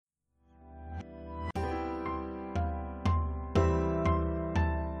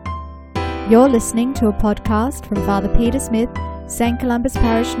You're listening to a podcast from Father Peter Smith, St. Columba's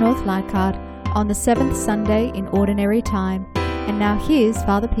Parish, North Leichhardt, on the 7th Sunday in Ordinary Time. And now here's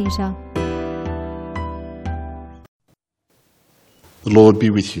Father Peter. The Lord be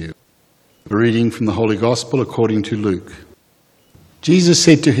with you. A reading from the Holy Gospel according to Luke. Jesus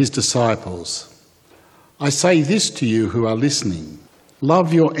said to his disciples, "I say this to you who are listening.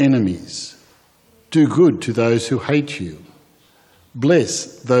 Love your enemies. Do good to those who hate you. Bless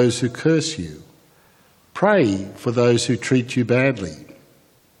those who curse you. Pray for those who treat you badly.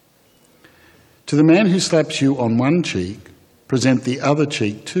 To the man who slaps you on one cheek, present the other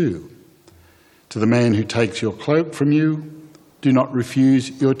cheek too. To the man who takes your cloak from you, do not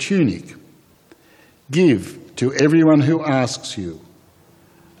refuse your tunic. Give to everyone who asks you.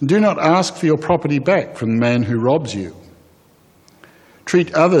 And do not ask for your property back from the man who robs you.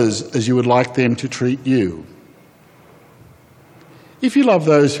 Treat others as you would like them to treat you. If you love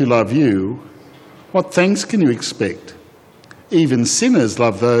those who love you, what thanks can you expect? Even sinners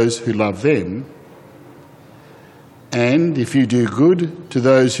love those who love them. And if you do good to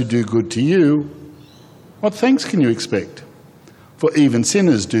those who do good to you, what thanks can you expect? For even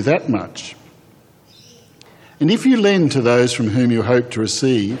sinners do that much. And if you lend to those from whom you hope to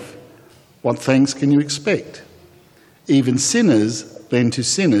receive, what thanks can you expect? Even sinners lend to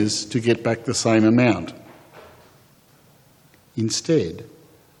sinners to get back the same amount. Instead,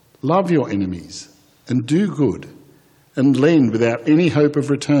 love your enemies and do good and lend without any hope of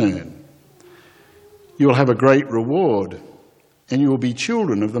return. You will have a great reward and you will be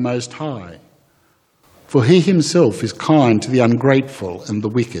children of the Most High. For he himself is kind to the ungrateful and the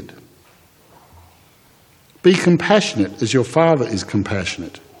wicked. Be compassionate as your Father is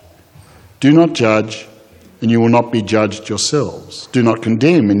compassionate. Do not judge and you will not be judged yourselves. Do not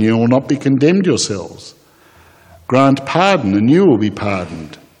condemn and you will not be condemned yourselves. Grant pardon and you will be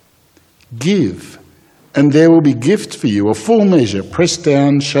pardoned. Give and there will be gifts for you, a full measure, pressed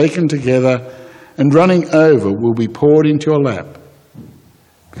down, shaken together and running over will be poured into your lap.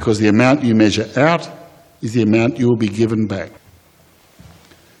 Because the amount you measure out is the amount you will be given back."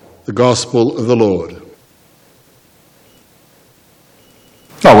 The Gospel of the Lord.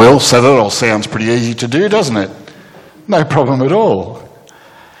 Oh well, so that all sounds pretty easy to do, doesn't it? No problem at all.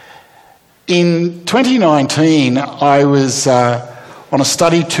 In 2019, I was on a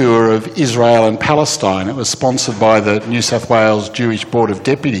study tour of Israel and Palestine. It was sponsored by the New South Wales Jewish Board of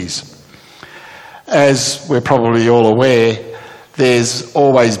Deputies. As we're probably all aware, there's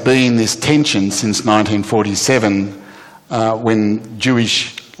always been this tension since 1947 when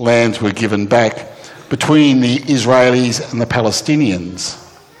Jewish lands were given back between the Israelis and the Palestinians.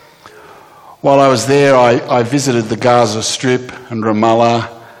 While I was there, I visited the Gaza Strip and Ramallah,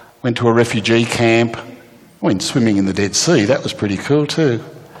 went to a refugee camp, went swimming in the Dead Sea. That was pretty cool too.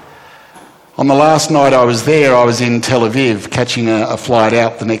 On the last night I was there, I was in Tel Aviv catching a flight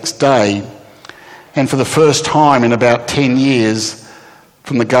out the next day. And for the first time in about 10 years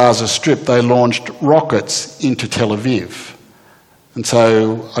from the Gaza Strip, they launched rockets into Tel Aviv. And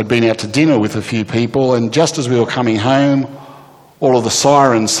so I'd been out to dinner with a few people, and just as we were coming home, all of the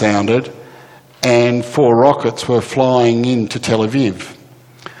sirens sounded and 4 rockets were flying into Tel Aviv.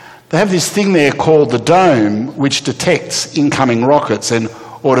 They have this thing there called the Dome, which detects incoming rockets and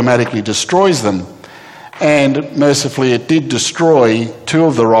automatically destroys them. And mercifully it did destroy 2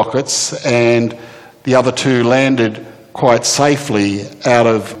 of the rockets, and the other 2 landed quite safely out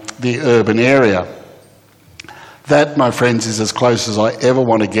of the urban area. That, my friends, is as close as I ever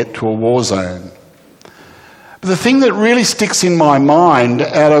want to get to a war zone. But the thing that really sticks in my mind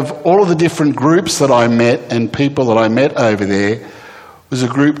out of all of the different groups that I met and people that I met over there was a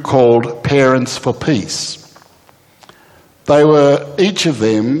group called Parents for Peace. They were, each of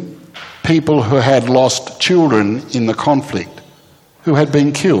them, people who had lost children in the conflict, who had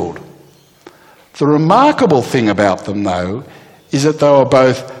been killed. The remarkable thing about them, though, is that they were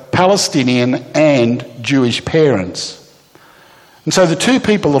both Palestinian and Jewish parents. And so the 2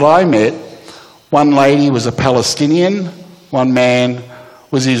 people that I met, one lady was a Palestinian, one man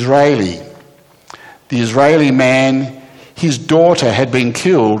was Israeli. The Israeli man, his daughter had been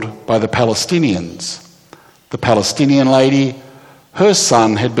killed by the Palestinians. The Palestinian lady, her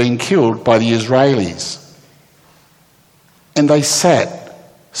son had been killed by the Israelis. And they sat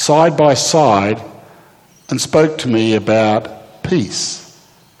side by side and spoke to me about peace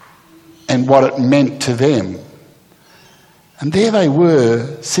and what it meant to them. And there they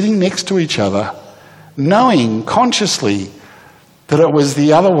were, sitting next to each other, knowing consciously that it was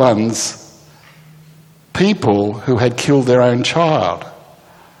the other one's people who had killed their own child.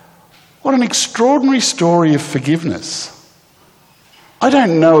 What an extraordinary story of forgiveness. I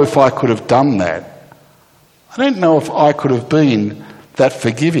don't know if I could have done that. I don't know if I could have been that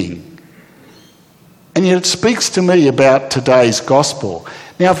forgiving. And yet it speaks to me about today's gospel.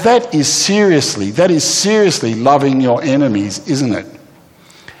 Now that is seriously loving your enemies, isn't it?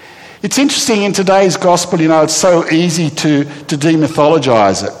 It's interesting in today's gospel, it's so easy to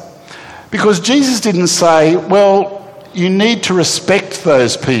demythologise it. Because Jesus didn't say, well, you need to respect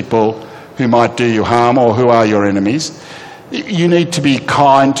those people who might do you harm or who are your enemies. You need to be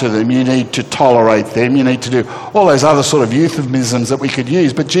kind to them. You need to tolerate them. You need to do all those other sort of euphemisms that we could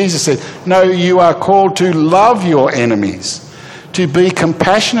use. But Jesus said, no, you are called to love your enemies, to be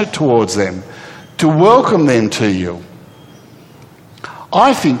compassionate towards them, to welcome them to you.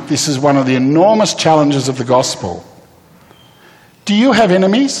 I think this is one of the enormous challenges of the gospel. Do you have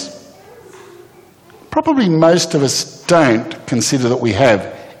enemies? Probably most of us don't consider that we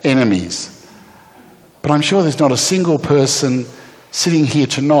have enemies. But I'm sure there's not a single person sitting here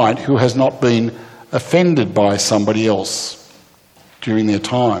tonight who has not been offended by somebody else during their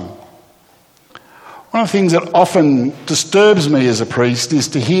time. One of the things that often disturbs me as a priest is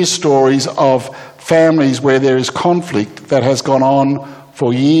to hear stories of families where there is conflict that has gone on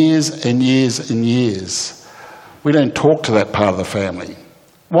for years and years and years. We don't talk to that part of the family.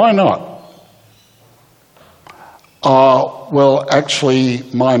 Why not? Well, actually,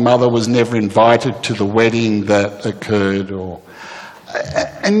 my mother was never invited to the wedding that occurred.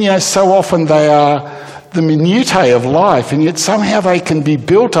 And so often they are the minutiae of life, and yet somehow they can be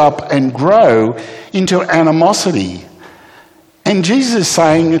built up and grow into animosity. And Jesus is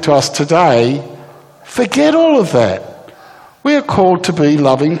saying to us today, forget all of that. We are called to be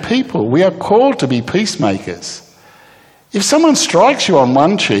loving people. We are called to be peacemakers. If someone strikes you on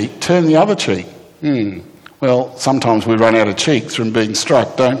one cheek, turn the other cheek. Well, sometimes we run out of cheeks from being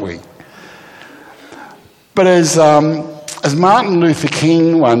struck, don't we? But as Martin Luther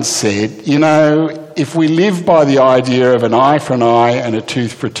King once said, if we live by the idea of an eye for an eye and a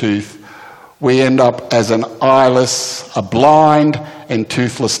tooth for a tooth, we end up as an eyeless, a blind and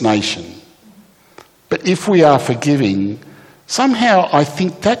toothless nation. But if we are forgiving, somehow I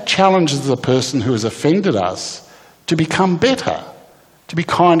think that challenges the person who has offended us to become better, to be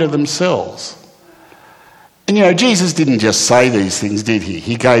kinder themselves. And Jesus didn't just say these things, did he?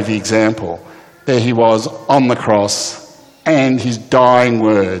 He gave the example. There he was on the cross, and his dying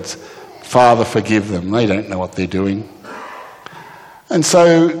words, Father, forgive them. They don't know what they're doing. And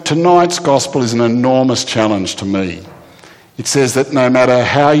so tonight's gospel is an enormous challenge to me. It says that no matter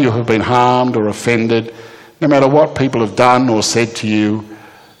how you have been harmed or offended, no matter what people have done or said to you,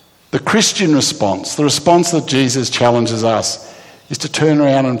 the Christian response, the response that Jesus challenges us, is to turn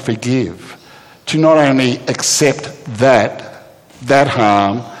around and forgive. To not only accept that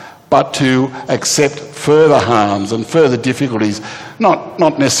harm, but to accept further harms and further difficulties, not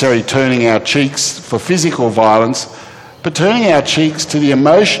necessarily turning our cheeks for physical violence, but turning our cheeks to the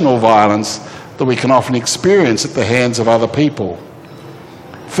emotional violence that we can often experience at the hands of other people.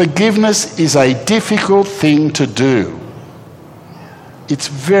 Forgiveness is a difficult thing to do. It's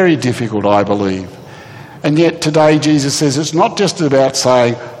very difficult, I believe. And yet today Jesus says it's not just about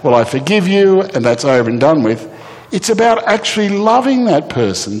saying, well, I forgive you and that's over and done with. It's about actually loving that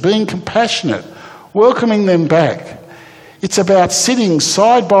person, being compassionate, welcoming them back. It's about sitting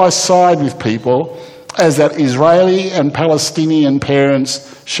side by side with people, as that Israeli and Palestinian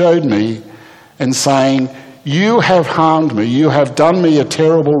parents showed me, and saying, you have harmed me, you have done me a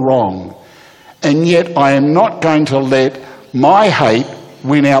terrible wrong, and yet I am not going to let my hate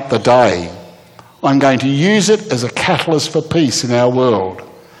win out the day. I'm going to use it as a catalyst for peace in our world.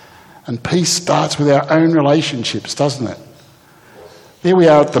 And peace starts with our own relationships, doesn't it? Here we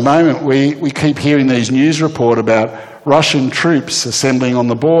are at the moment, we keep hearing these news reports about Russian troops assembling on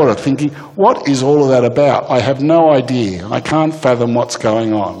the border, thinking, what is all of that about? I have no idea. I can't fathom what's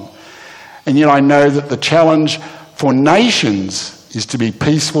going on. And yet I know that the challenge for nations is to be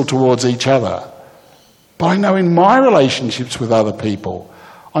peaceful towards each other. But I know in my relationships with other people,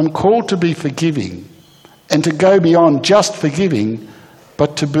 I'm called to be forgiving and to go beyond just forgiving,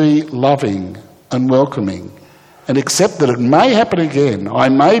 but to be loving and welcoming and accept that it may happen again. I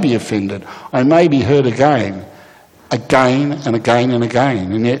may be offended. I may be hurt again and again and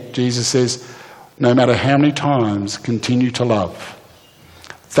again. And yet Jesus says, no matter how many times, continue to love.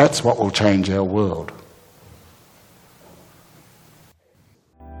 That's what will change our world.